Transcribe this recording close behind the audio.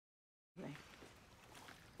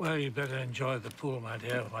Well, you better enjoy the pool, my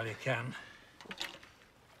dear, while you can.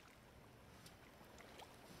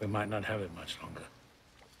 We might not have it much longer.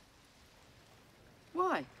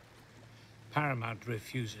 Why? Paramount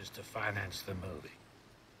refuses to finance the movie.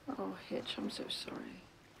 Oh, Hitch, I'm so sorry.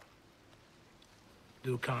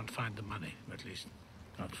 You can't find the money, at least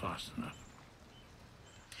not fast enough.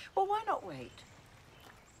 Well, why not wait?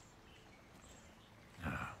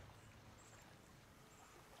 No.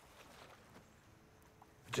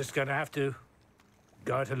 We're just gonna have to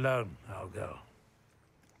go it alone. I'll go.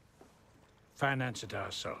 Finance it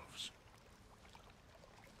ourselves.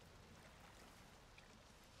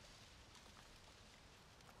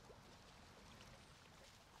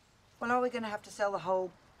 Well, are we going to have to sell the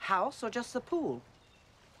whole house or just the pool?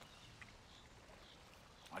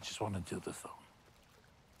 I just want to do the film.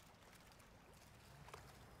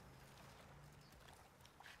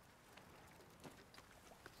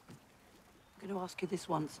 I'm going to ask you this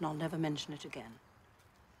once and I'll never mention it again.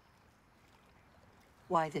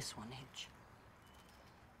 Why this one, Hitch?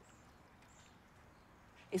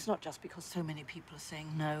 It's not just because so many people are saying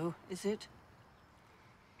no, is it?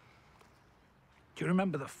 Do you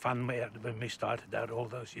remember the fun we had when we started out all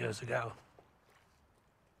those years ago?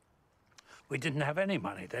 We didn't have any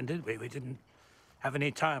money then, did we? We didn't have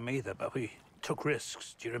any time either, but we took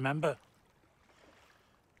risks. Do you remember?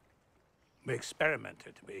 We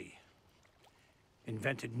experimented. We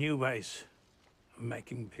invented new ways of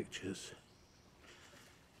making pictures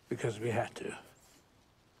because we had to.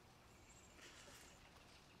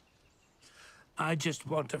 I just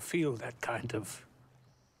want to feel that kind of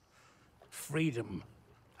freedom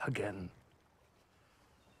again.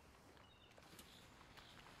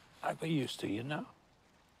 Like we used to, you know?